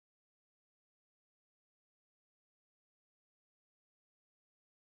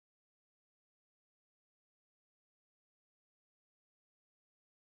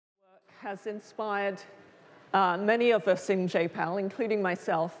has inspired many of us in JPAL, including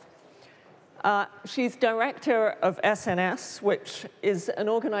myself. She's director of SNS, which is an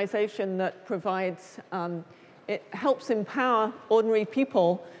organization that provides, it helps empower ordinary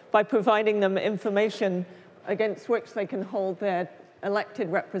people by providing them information against which they can hold their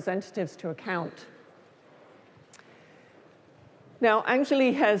elected representatives to account. Now,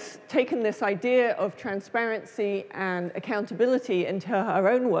 Anjali has taken this idea of transparency and accountability into her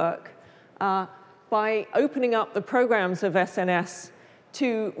own work by opening up the programs of SNS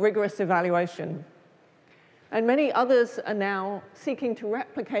to rigorous evaluation. And many others are now seeking to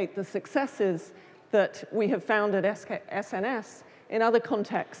replicate the successes that we have found at SNS in other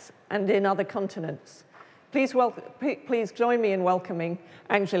contexts and in other continents. Please join me in welcoming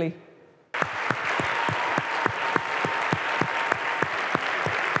Anjali.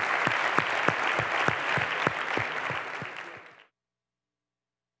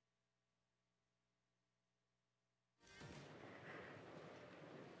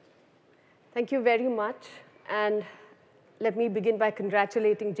 Thank you very much, and let me begin by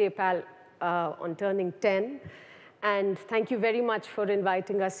congratulating JPAL on turning 10, and thank you very much for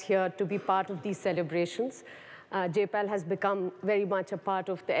inviting us here to be part of these celebrations. JPAL has become very much a part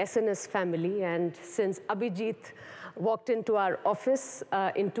of the SNS family, and since Abhijit walked into our office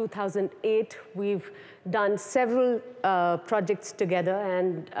in 2008, we've done several projects together,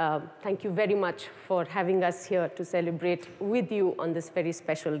 and thank you very much for having us here to celebrate with you on this very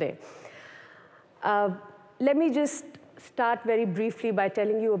special day. Let me just start very briefly by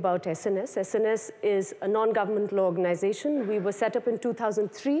telling you about SNS. SNS is a non-governmental organization. We were set up in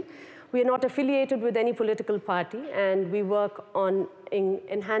 2003. We are not affiliated with any political party, and we work on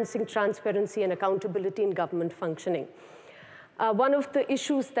enhancing transparency and accountability in government functioning. One of the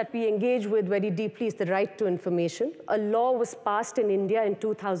issues that we engage with very deeply is the right to information. A law was passed in India in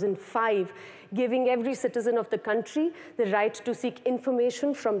 2005, giving every citizen of the country the right to seek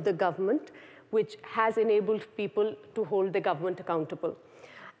information from the government, which has enabled people to hold the government accountable.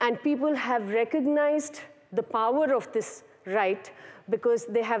 And people have recognized the power of this right because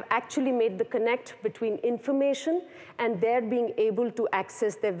they have actually made the connect between information and their being able to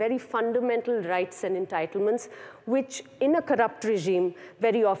access their very fundamental rights and entitlements, which in a corrupt regime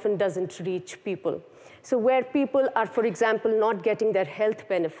very often doesn't reach people. So where people are, for example, not getting their health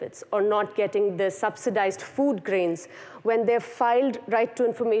benefits or not getting the subsidized food grains, when they've filed right to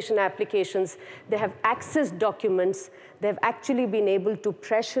information applications, they have accessed documents, they've actually been able to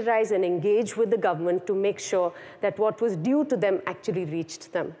pressurize and engage with the government to make sure that what was due to them actually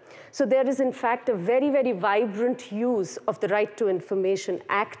reached them. So there is, in fact, a very, very vibrant use of the Right to Information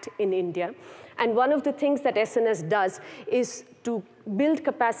Act in India. And one of the things that SNS does is to build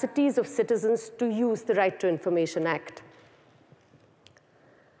capacities of citizens to use the Right to Information Act.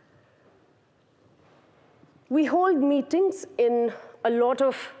 We hold meetings in a lot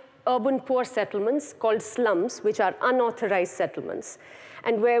of urban poor settlements called slums, which are unauthorized settlements,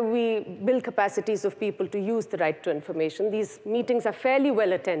 and where we build capacities of people to use the right to information. These meetings are fairly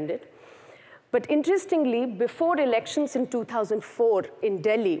well attended. But interestingly, before elections in 2004 in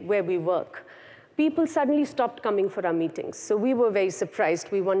Delhi, where we work, people suddenly stopped coming for our meetings. So we were very surprised.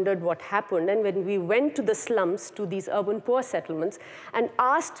 We wondered what happened. And when we went to the slums, to these urban poor settlements, and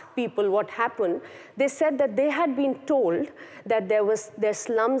asked people what happened, they said that they had been told that their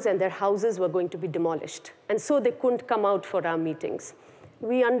slums and their houses were going to be demolished. And so they couldn't come out for our meetings.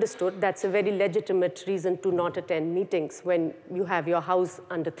 We understood that's a very legitimate reason to not attend meetings when you have your house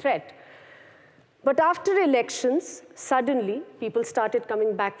under threat. But after elections, suddenly, people started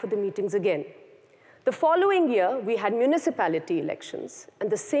coming back for the meetings again. The following year, we had municipality elections, and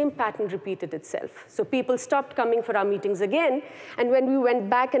the same pattern repeated itself. So people stopped coming for our meetings again, and when we went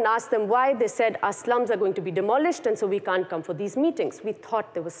back and asked them why, they said, our slums are going to be demolished, and so we can't come for these meetings. We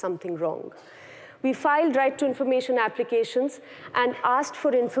thought there was something wrong. We filed right to information applications and asked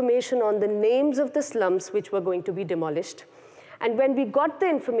for information on the names of the slums which were going to be demolished. And when we got the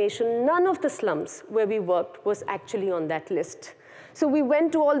information, none of the slums where we worked was actually on that list. So we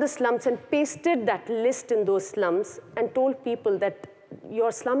went to all the slums and pasted that list in those slums and told people that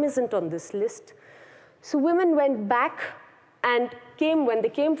your slum isn't on this list. So women went back and when they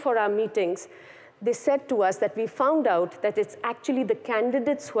came for our meetings, they said to us that we found out that it's actually the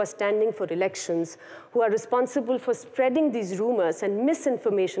candidates who are standing for elections who are responsible for spreading these rumors and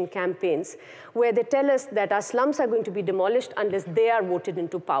misinformation campaigns where they tell us that our slums are going to be demolished unless they are voted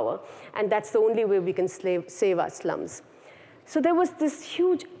into power. And that's the only way we can save our slums. So there was this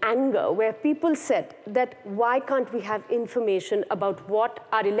huge anger where people said that why can't we have information about what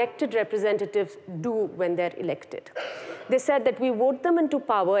our elected representatives do when they're elected? They said that we vote them into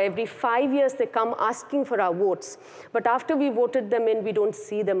power. Every 5 years they come asking for our votes. But after we voted them in, we don't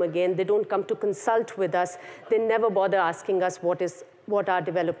see them again. They don't come to consult with us. They never bother asking us what our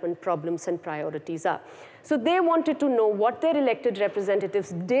development problems and priorities are. So they wanted to know what their elected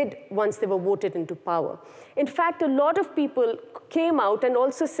representatives did once they were voted into power. In fact, a lot of people came out and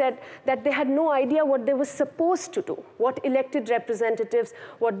also said that they had no idea what they were supposed to do, what elected representatives,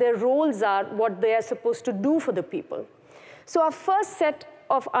 what their roles are, what they are supposed to do for the people. So our first set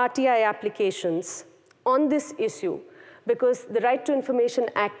of RTI applications on this issue, because the Right to Information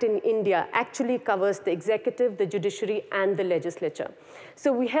Act in India actually covers the executive, the judiciary, and the legislature.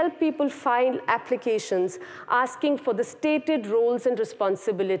 So we help people file applications asking for the stated roles and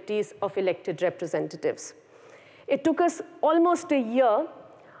responsibilities of elected representatives. It took us almost a year.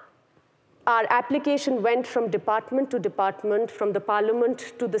 Our application went from department to department, from the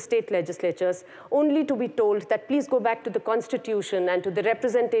parliament to the state legislatures, only to be told that please go back to the Constitution and to the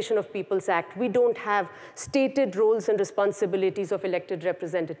Representation of People's Act. We don't have stated roles and responsibilities of elected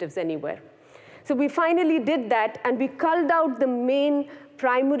representatives anywhere. So we finally did that, and we culled out the main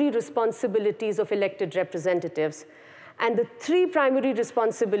primary responsibilities of elected representatives. And the 3 primary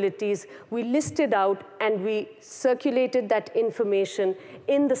responsibilities we listed out, and we circulated that information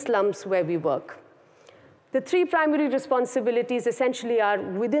in the slums where we work. The 3 primary responsibilities essentially are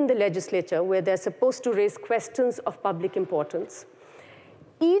within the legislature, where they're supposed to raise questions of public importance.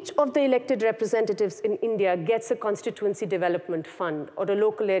 Each of the elected representatives in India gets a constituency development fund or a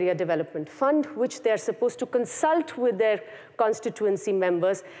local area development fund, which they're supposed to consult with their constituency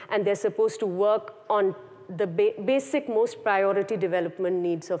members, and they're supposed to work on the basic, most priority development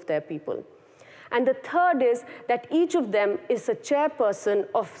needs of their people. And the third is that each of them is a chairperson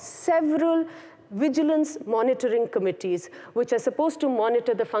of several vigilance monitoring committees, which are supposed to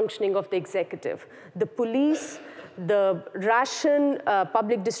monitor the functioning of the executive, the police, the ration,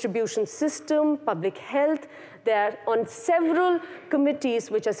 public distribution system, public health. They're on several committees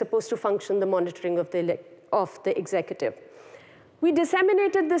which are supposed to function the monitoring of the executive. We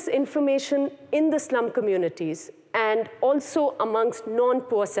disseminated this information in the slum communities and also amongst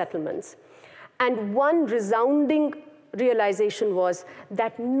non-poor settlements. And one resounding realization was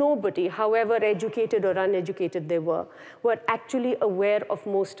that nobody, however educated or uneducated they were actually aware of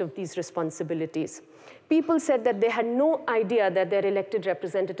most of these responsibilities. People said that they had no idea that their elected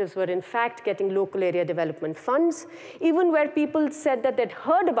representatives were in fact getting local area development funds. Even where people said that they'd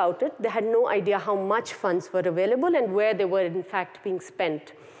heard about it, they had no idea how much funds were available and where they were in fact being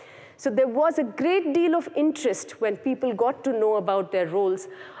spent. So there was a great deal of interest when people got to know about their roles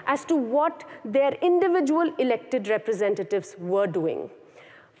as to what their individual elected representatives were doing.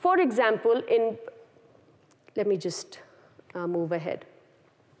 For example, let me just move ahead.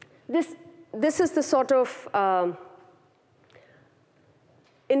 This is the sort of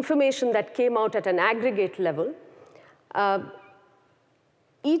information that came out at an aggregate level.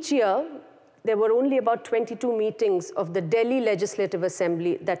 Each year, there were only about 22 meetings of the Delhi Legislative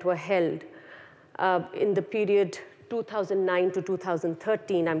Assembly that were held in the period 2009 to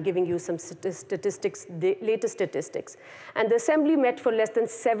 2013. I'm giving you some statistics, the latest statistics. And the Assembly met for less than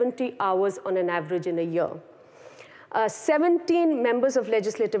 70 hours on an average in a year. 17 members of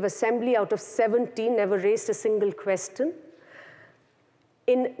Legislative Assembly out of 17 never raised a single question.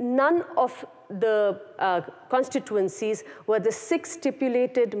 In none of the constituencies were the 6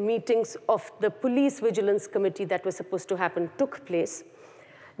 stipulated meetings of the Police Vigilance Committee that was supposed to happen took place.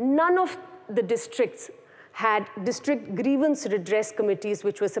 None of the districts had district grievance redress committees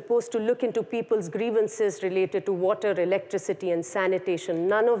which were supposed to look into people's grievances related to water, electricity, and sanitation.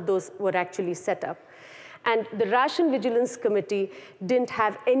 None of those were actually set up. And the Ration Vigilance Committee didn't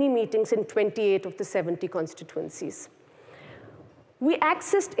have any meetings in 28 of the 70 constituencies. We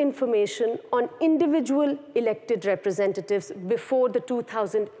accessed information on individual elected representatives before the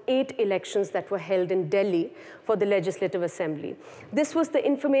 2008 elections that were held in Delhi for the Legislative Assembly. This was the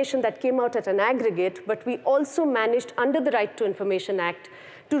information that came out at an aggregate, but we also managed, under the Right to Information Act,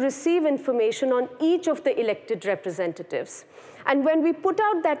 to receive information on each of the elected representatives. And when we put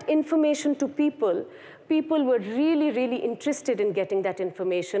out that information to people, people were really, really interested in getting that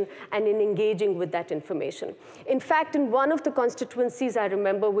information and in engaging with that information. In fact, in one of the constituencies I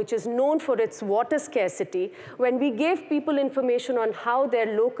remember, which is known for its water scarcity, when we gave people information on how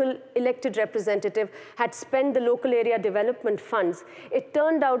their local elected representative had spent the local area development funds, it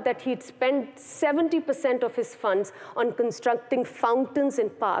turned out that he'd spent 70% of his funds on constructing fountains in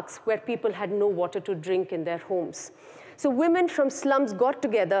parks where people had no water to drink in their homes. So women from slums got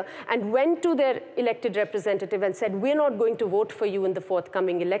together and went to their elected representative and said, we're not going to vote for you in the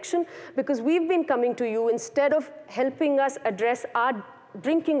forthcoming election because we've been coming to you instead of helping us address our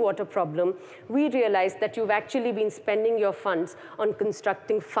drinking water problem, we realized that you've actually been spending your funds on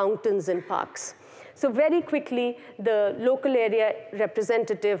constructing fountains in parks. So very quickly, the local area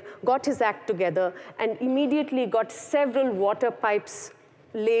representative got his act together and immediately got several water pipes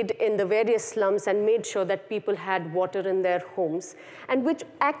laid in the various slums and made sure that people had water in their homes, and which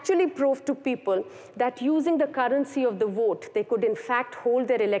actually proved to people that using the currency of the vote, they could in fact hold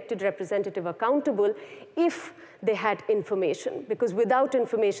their elected representative accountable if they had information, because without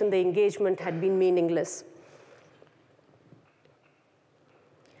information, the engagement had been meaningless.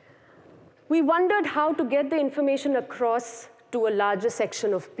 We wondered how to get the information across to a larger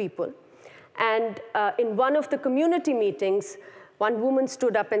section of people. And in one of the community meetings, one woman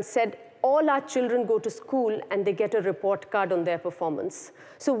stood up and said, all our children go to school and they get a report card on their performance.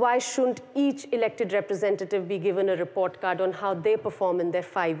 So why shouldn't each elected representative be given a report card on how they perform in their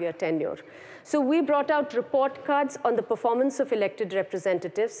 5-year tenure? So we brought out report cards on the performance of elected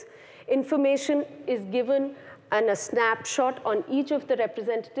representatives. Information is given and a snapshot on each of the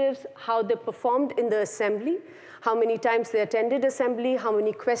representatives, how they performed in the assembly, how many times they attended assembly, how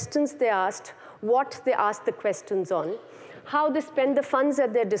many questions they asked, what they asked the questions on, how they spend the funds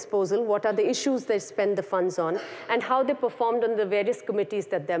at their disposal, what are the issues they spend the funds on, and how they performed on the various committees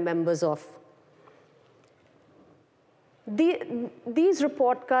that they're members of. These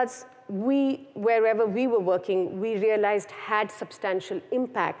report cards, wherever we were working, we realized had substantial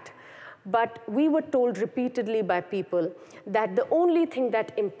impact. But we were told repeatedly by people that the only thing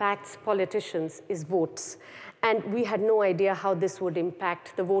that impacts politicians is votes. And we had no idea how this would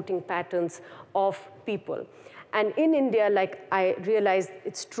impact the voting patterns of people. And in India, like I realized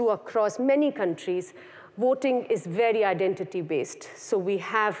it's true across many countries, voting is very identity-based. So we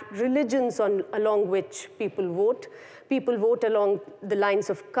have religions along which people vote. People vote along the lines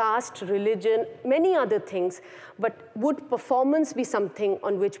of caste, religion, many other things. But would performance be something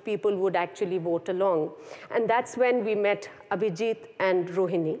on which people would actually vote along? And that's when we met Abhijit and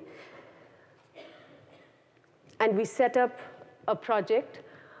Rohini. And we set up a project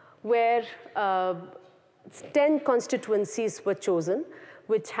where 10 constituencies were chosen,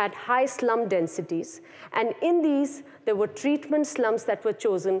 which had high slum densities. And in these, there were treatment slums that were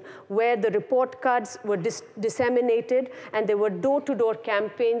chosen where the report cards were disseminated, and there were door-to-door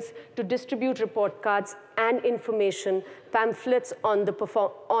campaigns to distribute report cards and information, pamphlets on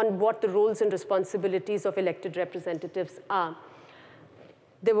what the roles and responsibilities of elected representatives are.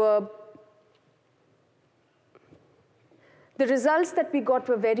 The results that we got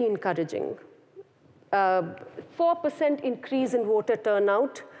were very encouraging. 4% increase in voter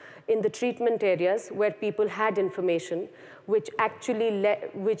turnout in the treatment areas where people had information, which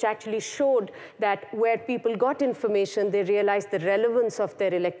actually showed that where people got information, they realized the relevance of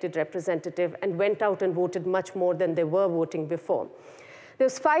their elected representative and went out and voted much more than they were voting before. There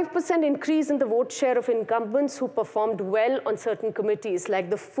was 5% increase in the vote share of incumbents who performed well on certain committees, like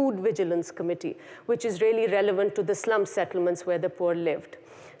the Food Vigilance Committee, which is really relevant to the slum settlements where the poor lived.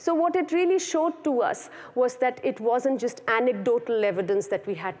 So what it really showed to us was that it wasn't just anecdotal evidence that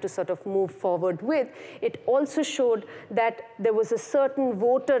we had to sort of move forward with. It also showed that there was a certain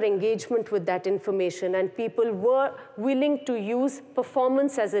voter engagement with that information, and people were willing to use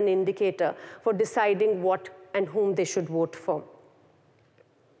performance as an indicator for deciding what and whom they should vote for.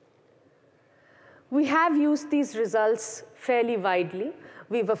 We have used these results fairly widely.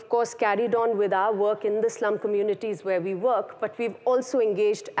 We've, of course, carried on with our work in the slum communities where we work, but we've also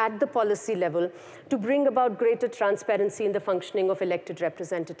engaged at the policy level to bring about greater transparency in the functioning of elected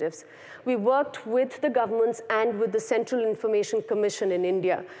representatives. We worked with the governments and with the Central Information Commission in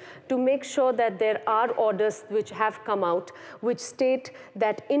India to make sure that there are orders which have come out which state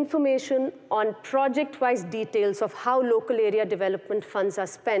that information on project-wise details of how local area development funds are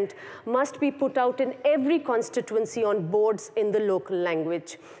spent must be put out in every constituency on boards in the local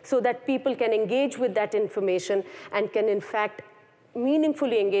language, so that people can engage with that information and can, in fact,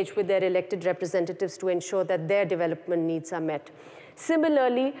 meaningfully engage with their elected representatives to ensure that their development needs are met.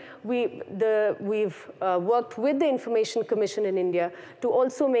 Similarly, we've worked with the Information Commission in India to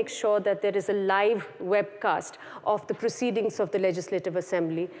also make sure that there is a live webcast of the proceedings of the Legislative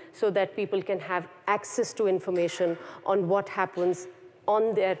Assembly so that people can have access to information on what happens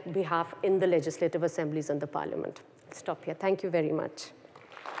on their behalf in the legislative assemblies and the parliament. I'll stop here. Thank you very much.